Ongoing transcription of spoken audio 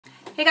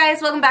Hey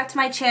guys, welcome back to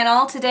my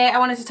channel. Today I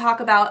wanted to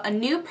talk about a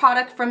new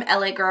product from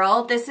LA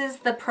Girl. This is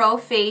the Pro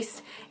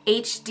Face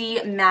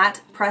HD Matte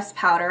Press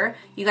Powder.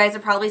 You guys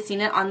have probably seen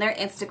it on their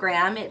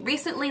Instagram. It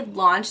recently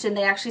launched and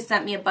they actually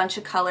sent me a bunch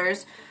of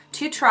colors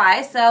to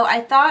try. So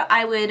I thought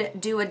I would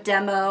do a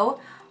demo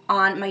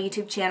on my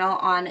YouTube channel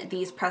on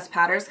these press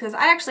powders because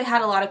I actually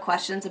had a lot of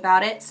questions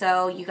about it.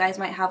 So you guys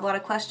might have a lot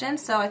of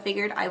questions. So I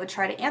figured I would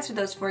try to answer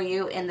those for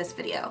you in this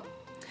video.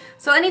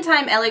 So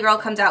anytime LA Girl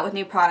comes out with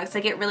new products, I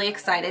get really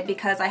excited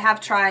because I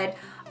have tried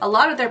a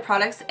lot of their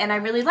products and I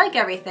really like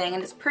everything,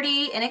 and it's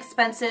pretty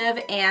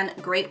inexpensive and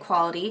great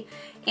quality.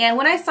 And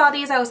when I saw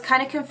these, I was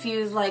kind of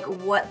confused like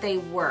what they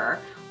were.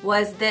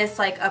 Was this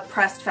like a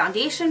pressed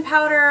foundation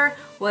powder?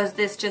 Was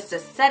this just a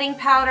setting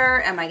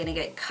powder? Am I gonna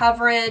get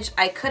coverage?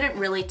 I couldn't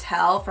really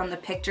tell from the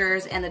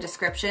pictures and the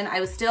description. I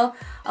was still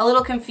a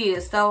little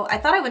confused. So I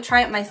thought I would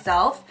try it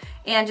myself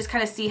and just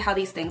kind of see how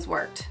these things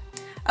worked.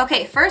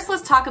 Okay, first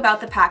let's talk about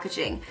the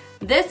packaging.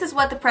 This is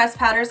what the pressed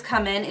powders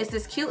come in. It's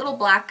this cute little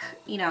black,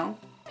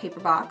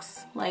 paper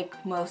box like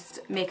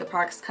most makeup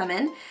products come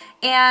in.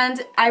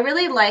 And I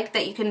really like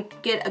that you can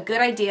get a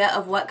good idea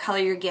of what color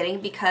you're getting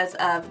because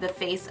of the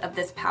face of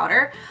this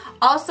powder.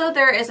 Also,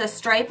 there is a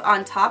stripe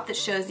on top that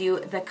shows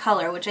you the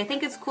color, which I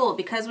think is cool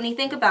because when you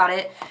think about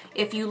it,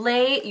 if you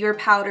lay your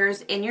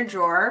powders in your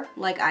drawer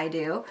like I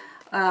do,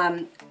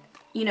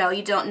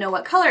 you don't know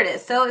what color it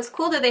is. So it's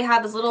cool that they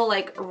have this little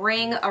like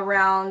ring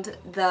around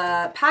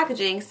the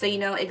packaging so you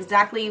know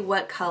exactly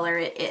what color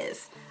it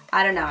is.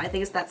 I don't know, I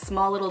think it's that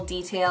small little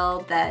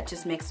detail that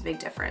just makes a big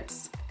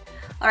difference.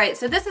 Alright,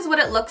 so this is what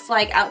it looks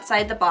like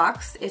outside the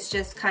box. It's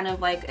just kind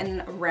of like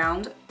a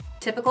round,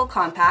 typical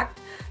compact.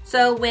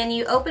 So when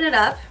you open it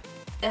up,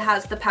 it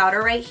has the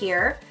powder right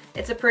here.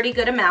 It's a pretty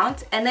good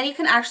amount, and then you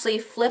can actually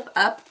flip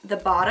up the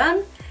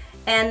bottom.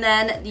 And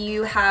then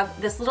you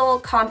have this little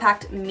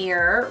compact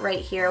mirror right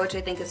here, which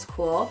I think is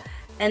cool.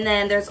 And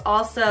then there's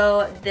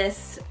also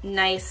this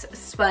nice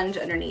sponge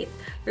underneath.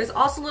 There's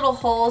also little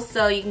holes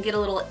so you can get a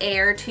little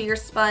air to your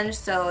sponge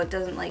so it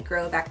doesn't like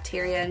grow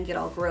bacteria and get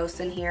all gross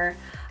in here.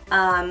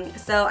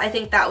 So I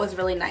think that was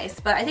really nice.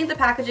 But I think the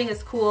packaging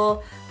is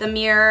cool. The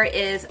mirror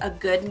is a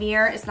good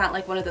mirror. It's not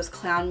like one of those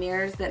clown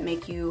mirrors that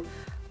make you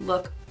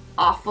look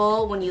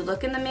awful when you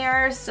look in the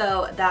mirror,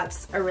 so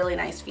that's a really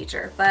nice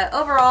feature. But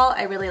overall,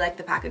 I really like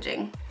the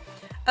packaging.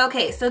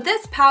 Okay, so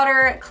this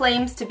powder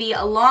claims to be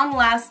a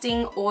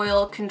long-lasting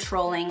oil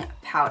controlling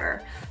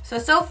powder.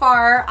 So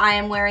far I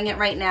am wearing it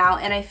right now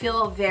and I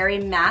feel very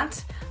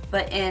matte,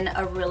 but in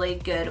a really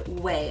good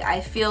way. I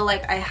feel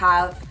like I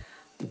have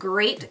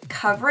great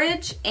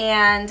coverage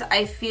and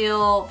I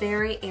feel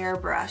very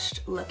airbrushed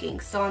looking.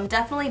 So I'm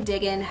definitely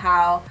digging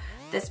how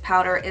this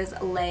powder is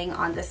laying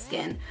on the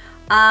skin.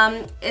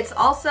 It's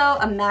also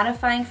a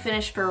mattifying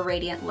finish for a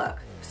radiant look.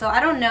 So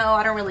I don't know,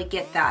 I don't really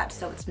get that.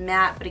 So it's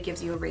matte, but it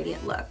gives you a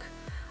radiant look.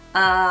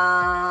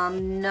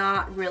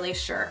 Not really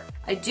sure.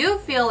 I do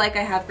feel like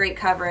I have great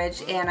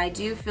coverage and I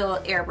do feel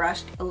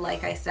airbrushed,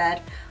 like I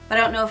said, but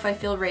I don't know if I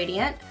feel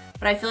radiant.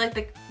 But I feel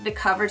like the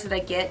coverage that I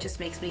get just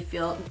makes me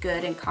feel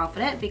good and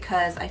confident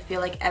because I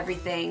feel like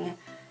everything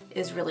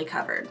is really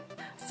covered.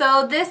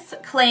 So this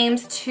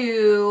claims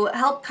to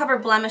help cover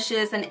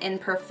blemishes and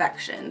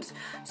imperfections.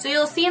 So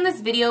you'll see in this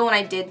video when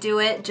I did do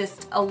it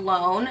just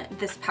alone,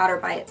 this powder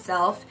by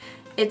itself,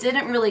 it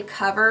didn't really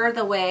cover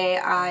the way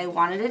I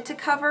wanted it to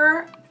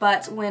cover,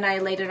 but when I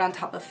laid it on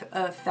top of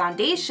a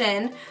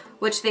foundation,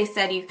 which they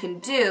said you can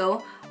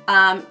do,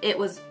 it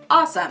was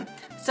awesome.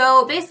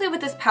 So basically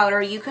with this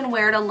powder, you can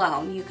wear it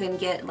alone. You can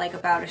get like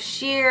about a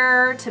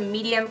sheer to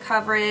medium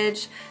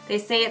coverage. They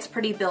say it's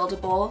pretty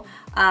buildable,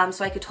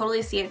 so I could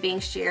totally see it being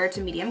sheer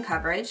to medium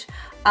coverage.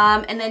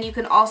 And then you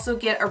can also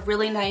get a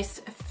really nice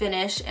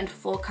finish and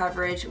full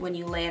coverage when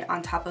you lay it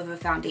on top of a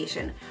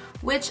foundation,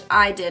 which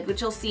I did,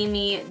 which you'll see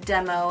me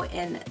demo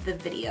in the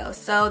video.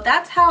 So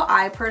that's how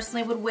I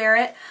personally would wear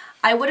it.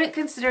 I wouldn't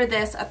consider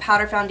this a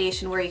powder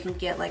foundation where you can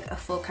get like a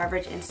full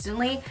coverage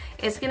instantly.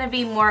 It's gonna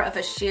be more of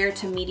a sheer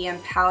to medium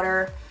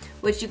powder,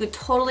 which you could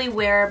totally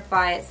wear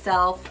by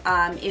itself.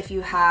 If you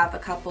have a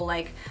couple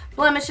like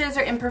blemishes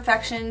or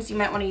imperfections, you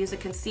might wanna use a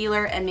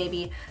concealer and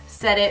maybe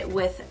set it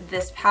with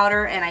this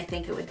powder, and I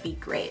think it would be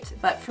great.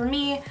 But for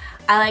me,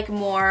 I like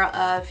more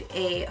of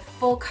a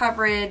full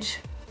coverage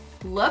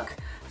look,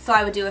 so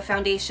I would do a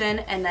foundation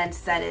and then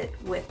set it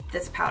with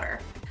this powder.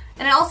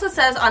 And it also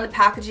says on the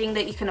packaging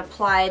that you can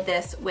apply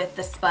this with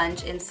the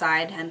sponge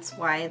inside, hence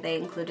why they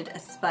included a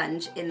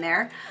sponge in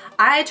there.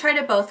 I tried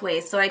it both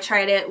ways. So I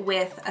tried it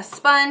with a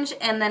sponge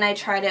and then I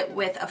tried it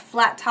with a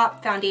flat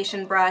top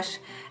foundation brush,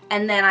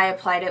 and then I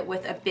applied it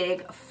with a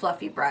big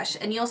fluffy brush.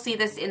 And you'll see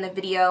this in the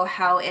video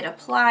how it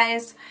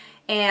applies,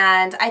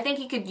 and I think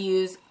you could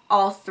use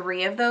all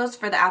three of those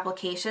for the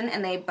application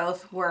and they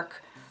both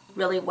work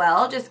really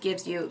well. Just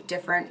gives you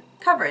different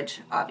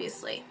coverage,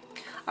 obviously.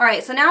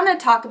 Alright, so now I'm going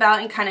to talk about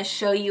and kind of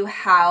show you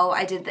how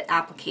I did the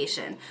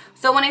application.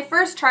 So when I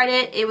first tried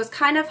it, it was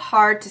kind of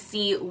hard to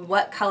see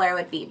what color I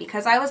would be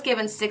because I was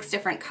given 6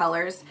 different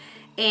colors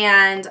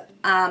and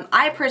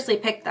I personally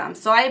picked them.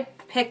 So I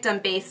picked them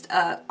based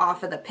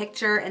off of the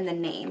picture and the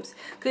names.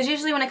 Because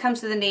usually when it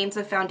comes to the names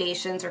of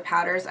foundations or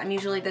powders, I'm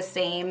usually the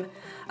same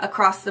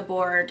across the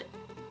board.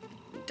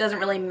 Doesn't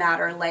really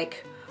matter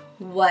like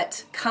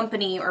what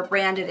company or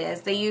brand it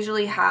is. They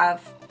usually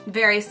have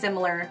very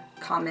similar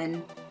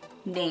common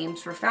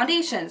names for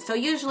foundations. So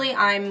usually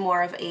I'm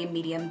more of a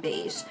medium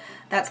beige.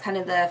 That's kind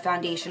of the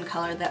foundation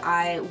color that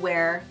I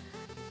wear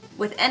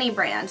with any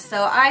brand.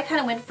 So I kind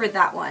of went for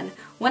that one.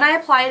 When I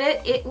applied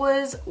it, it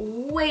was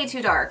way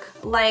too dark.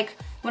 Like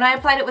when I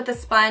applied it with the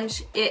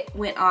sponge, it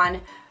went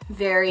on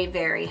very,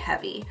 very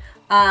heavy.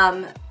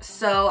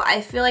 So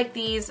I feel like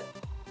these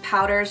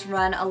powders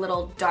run a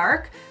little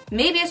dark.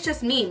 Maybe it's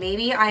just me.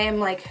 Maybe I am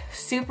like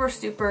super,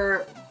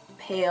 super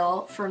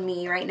pale for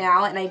me right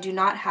now, and I do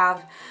not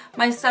have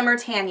my summer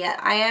tan yet.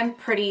 I am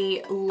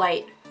pretty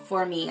light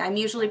for me. I'm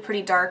usually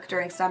pretty dark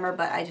during summer,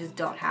 but I just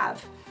don't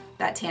have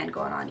that tan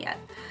going on yet.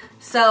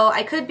 So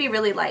I could be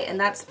really light, and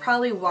that's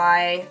probably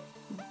why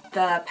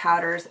the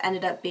powders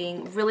ended up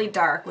being really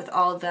dark with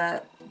all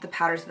the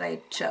powders that I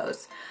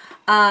chose.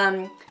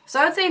 So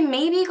I would say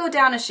maybe go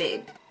down a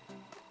shade.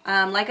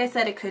 Like I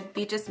said, it could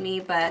be just me,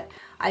 but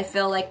I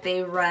feel like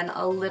they run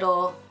a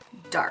little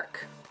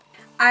dark.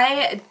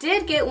 I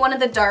did get one of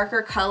the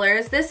darker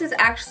colors. This is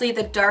actually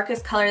the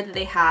darkest color that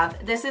they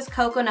have. This is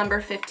Cocoa number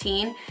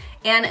 15,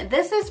 and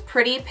this is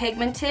pretty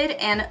pigmented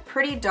and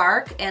pretty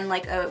dark and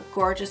like a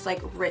gorgeous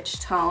like rich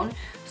tone.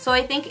 So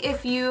I think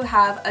if you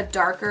have a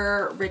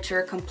darker,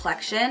 richer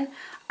complexion,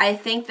 I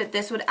think that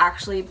this would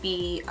actually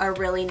be a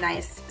really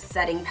nice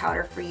setting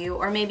powder for you,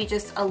 or maybe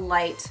just a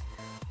light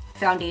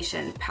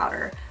foundation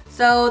powder.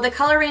 So the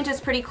color range is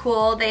pretty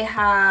cool. They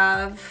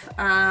have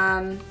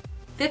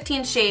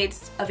 15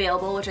 shades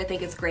available, which I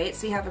think is great.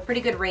 So you have a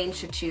pretty good range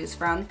to choose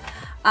from.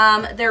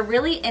 They're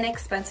really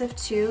inexpensive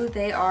too.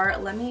 They are,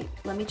 let me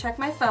check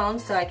my phone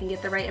so I can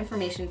get the right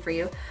information for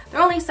you.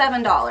 They're only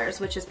 $7,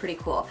 which is pretty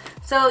cool.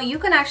 So you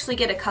can actually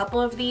get a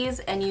couple of these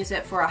and use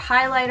it for a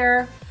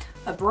highlighter,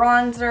 a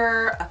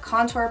bronzer, a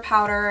contour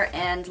powder,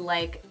 and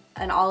like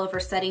an all over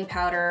setting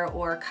powder,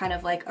 or kind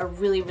of like a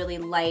really, really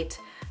light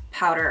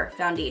powder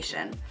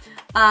foundation.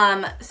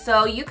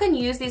 So you can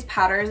use these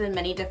powders in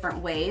many different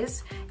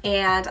ways,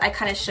 and I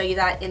kind of show you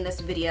that in this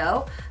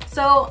video.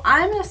 So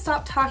I'm going to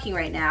stop talking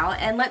right now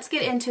and let's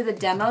get into the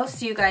demo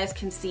so you guys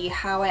can see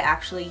how I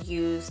actually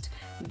used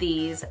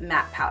these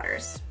matte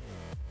powders.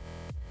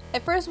 I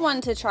first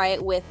wanted to try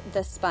it with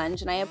the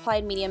sponge, and I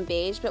applied medium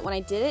beige, but when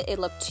I did it, it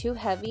looked too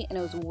heavy and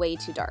it was way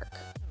too dark.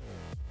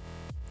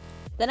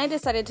 Then I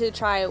decided to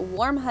try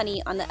warm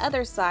honey on the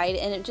other side,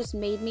 and it just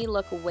made me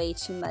look way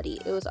too muddy.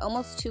 It was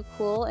almost too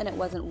cool and it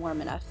wasn't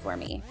warm enough for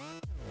me.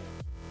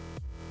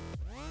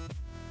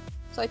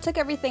 So I took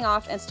everything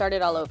off and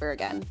started all over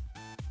again.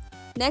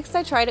 Next,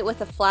 I tried it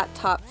with a flat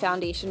top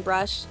foundation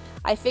brush.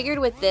 I figured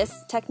with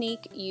this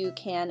technique you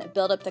can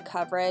build up the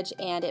coverage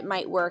and it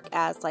might work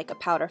as like a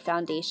powder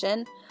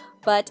foundation,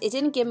 but it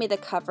didn't give me the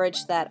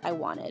coverage that I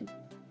wanted.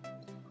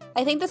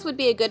 I think this would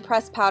be a good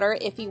pressed powder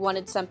if you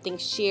wanted something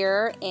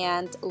sheer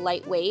and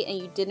lightweight and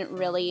you didn't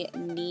really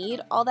need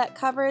all that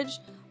coverage,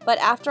 but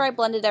after I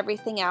blended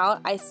everything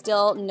out, I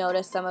still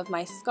noticed some of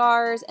my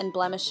scars and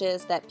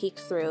blemishes that peeked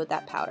through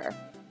that powder.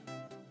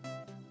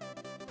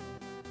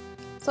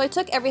 So I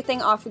took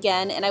everything off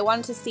again, and I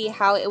wanted to see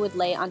how it would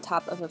lay on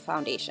top of a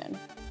foundation.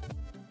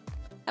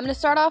 I'm going to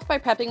start off by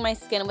prepping my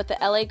skin with the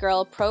LA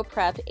Girl Pro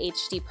Prep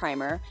HD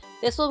Primer.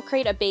 This will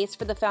create a base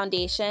for the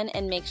foundation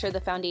and make sure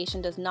the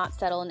foundation does not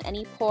settle in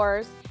any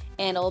pores,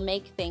 and it will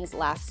make things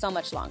last so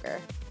much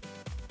longer.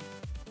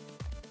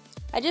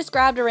 I just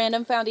grabbed a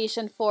random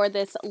foundation for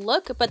this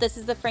look, but this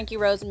is the Frankie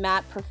Rose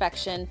Matte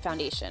Perfection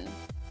Foundation.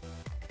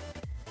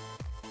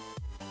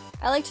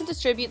 I like to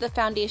distribute the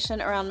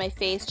foundation around my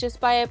face just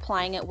by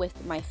applying it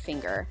with my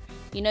finger.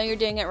 You know you're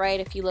doing it right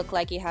if you look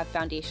like you have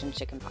foundation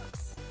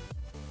chickenpox.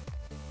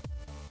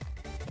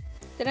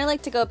 Then I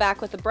like to go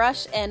back with a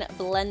brush and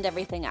blend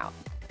everything out.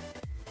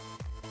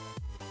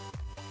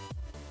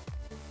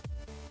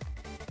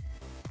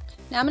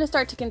 Now I'm going to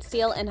start to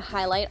conceal and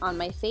highlight on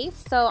my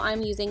face. So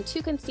I'm using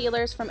two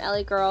concealers from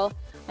LA Girl.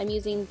 I'm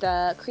using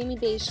the Creamy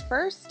Beige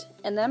first,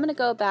 and then I'm going to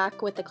go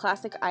back with the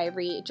Classic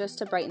Ivory just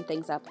to brighten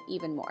things up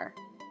even more.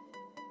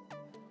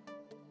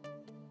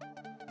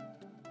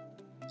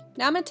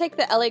 Now I'm going to take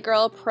the LA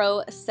Girl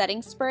Pro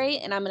Setting Spray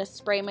and I'm going to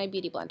spray my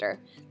Beauty Blender.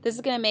 This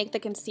is going to make the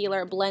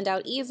concealer blend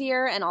out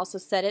easier and also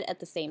set it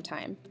at the same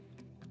time.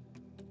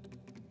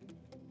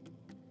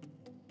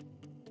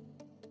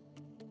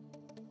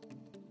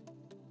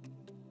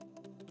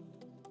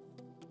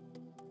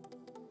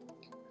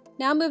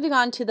 Now moving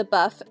on to the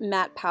Buff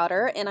Matte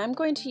Powder, and I'm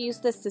going to use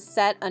this to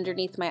set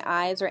underneath my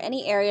eyes or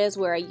any areas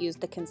where I used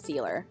the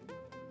concealer.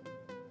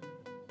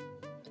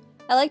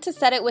 I like to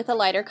set it with a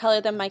lighter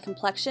color than my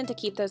complexion to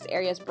keep those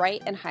areas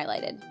bright and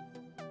highlighted.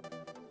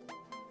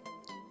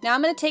 Now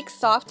I'm going to take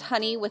Soft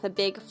Honey with a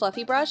big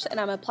fluffy brush, and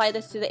I'm going to apply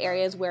this to the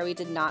areas where we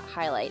did not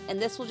highlight, and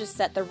this will just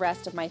set the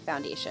rest of my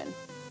foundation.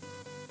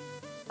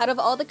 Out of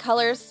all the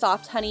colors,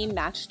 Soft Honey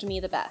matched me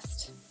the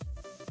best.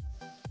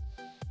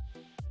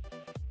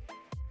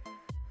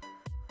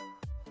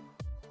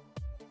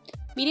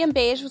 Medium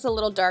beige was a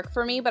little dark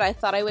for me, but I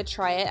thought I would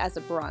try it as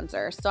a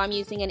bronzer. So I'm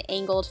using an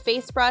angled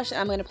face brush, and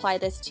I'm going to apply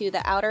this to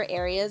the outer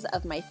areas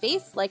of my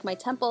face, like my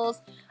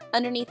temples,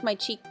 underneath my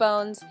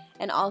cheekbones,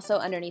 and also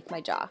underneath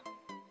my jaw.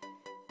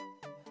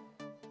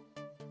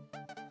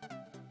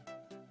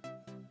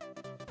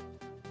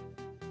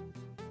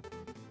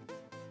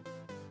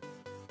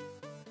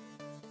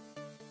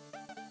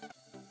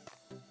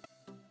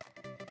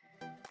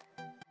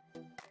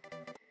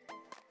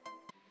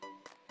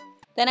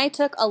 Then I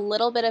took a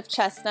little bit of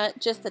chestnut,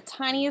 just the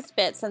tiniest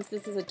bit since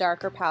this is a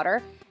darker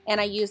powder,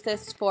 and I used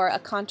this for a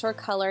contour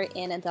color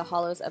in the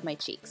hollows of my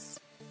cheeks.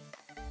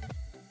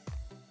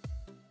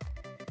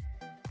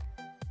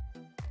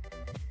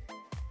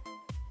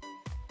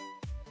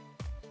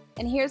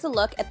 And here's a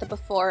look at the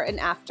before and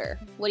after.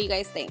 What do you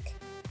guys think?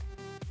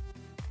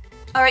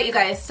 Alright you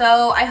guys,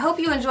 so I hope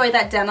you enjoyed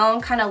that demo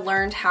and kind of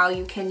learned how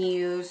you can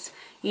use,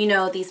 you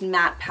know, these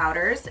matte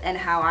powders and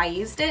how I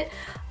used it.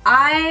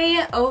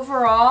 I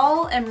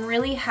overall am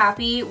really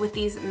happy with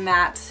these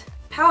matte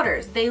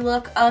powders. They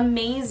look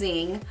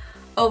amazing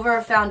over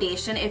a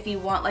foundation if you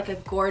want like a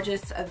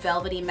gorgeous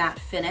velvety matte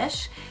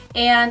finish.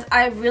 And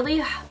I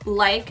really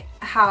like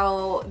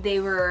how they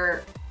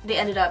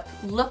ended up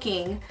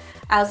looking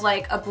as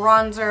like a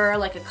bronzer,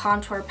 like a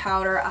contour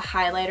powder, a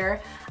highlighter.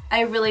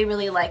 I really,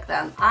 really like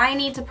them. I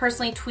need to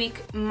personally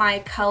tweak my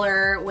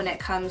color when it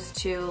comes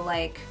to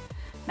like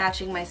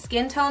matching my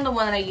skin tone. The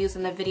one that I used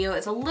in the video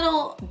is a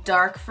little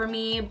dark for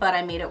me, but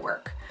I made it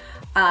work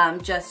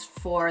just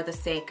for the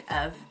sake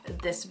of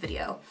this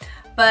video.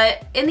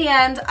 But in the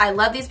end, I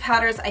love these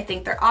powders. I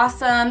think they're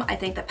awesome. I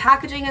think the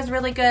packaging is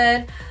really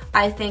good.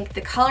 I think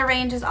the color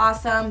range is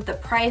awesome. The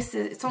price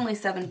is, it's only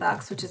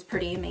 $7, which is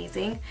pretty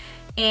amazing.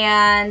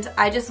 And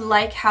I just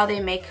like how they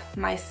make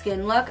my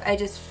skin look. I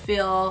just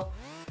feel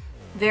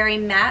very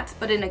matte,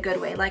 but in a good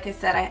way. Like I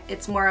said,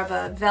 it's more of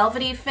a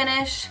velvety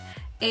finish,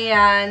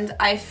 and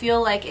I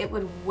feel like it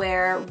would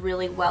wear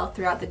really well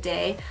throughout the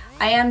day.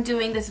 I am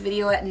doing this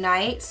video at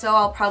night, so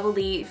I'll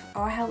probably leave,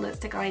 oh, I have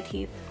lipstick on my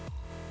teeth.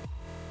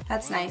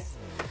 That's nice.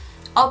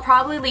 I'll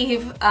probably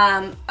leave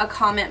a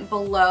comment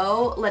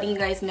below letting you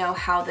guys know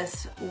how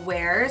this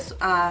wears,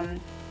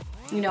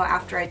 you know,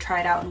 after I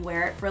try it out and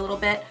wear it for a little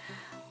bit.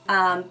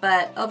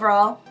 But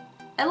overall,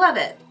 I love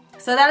it.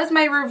 So that is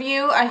my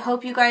review. I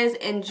hope you guys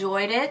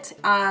enjoyed it.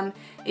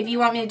 If you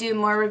want me to do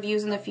more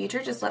reviews in the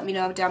future, just let me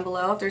know down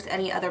below. If there's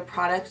any other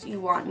products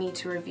you want me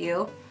to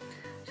review,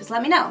 just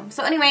let me know.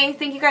 So anyway,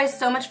 thank you guys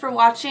so much for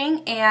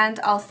watching, and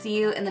I'll see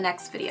you in the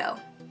next video.